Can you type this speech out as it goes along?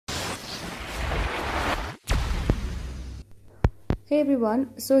Hey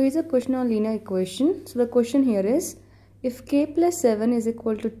everyone, so here's a question on linear equation. So the question here is, if k plus 7 is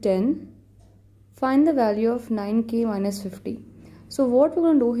equal to 10, find the value of 9k minus 50. So what we're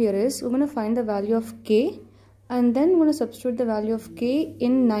going to do here is, we're going to find the value of k and then we're going to substitute the value of k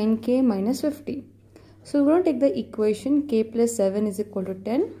in 9k minus 50. So we're going to take the equation k plus 7 is equal to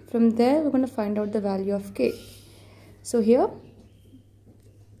 10. From there, we're going to find out the value of k. So here,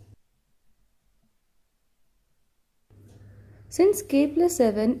 since k plus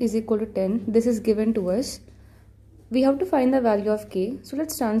 7 is equal to 10, this is given to us. We have to find the value of k. So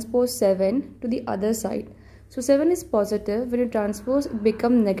let's transpose 7 to the other side. So 7 is positive. When you transpose, it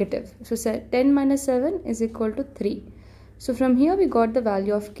becomes negative. So 10 minus 7 is equal to 3. So from here we got the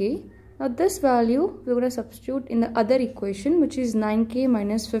value of k. Now this value we're going to substitute in the other equation, which is 9k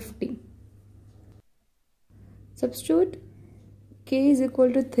minus 50. Substitute k is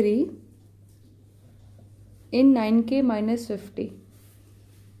equal to 3 in 9k minus 50.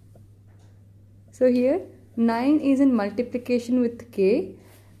 So here 9 is in multiplication with k.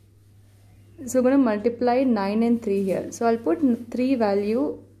 So we're going to multiply 9 and 3 here. So I'll put 3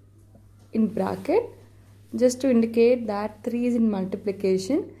 value in bracket just to indicate that 3 is in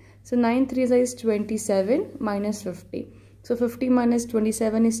multiplication. So 9 3 is 27 minus 50. So 50 minus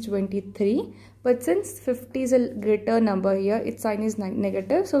 27 is 23. But since 50 is a greater number here, its sign is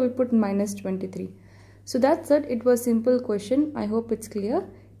negative. So we put minus 23. So that's it. It was a simple question. I hope it's clear.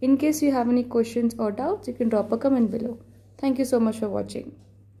 In case you have any questions or doubts, you can drop a comment below. Thank you so much for watching.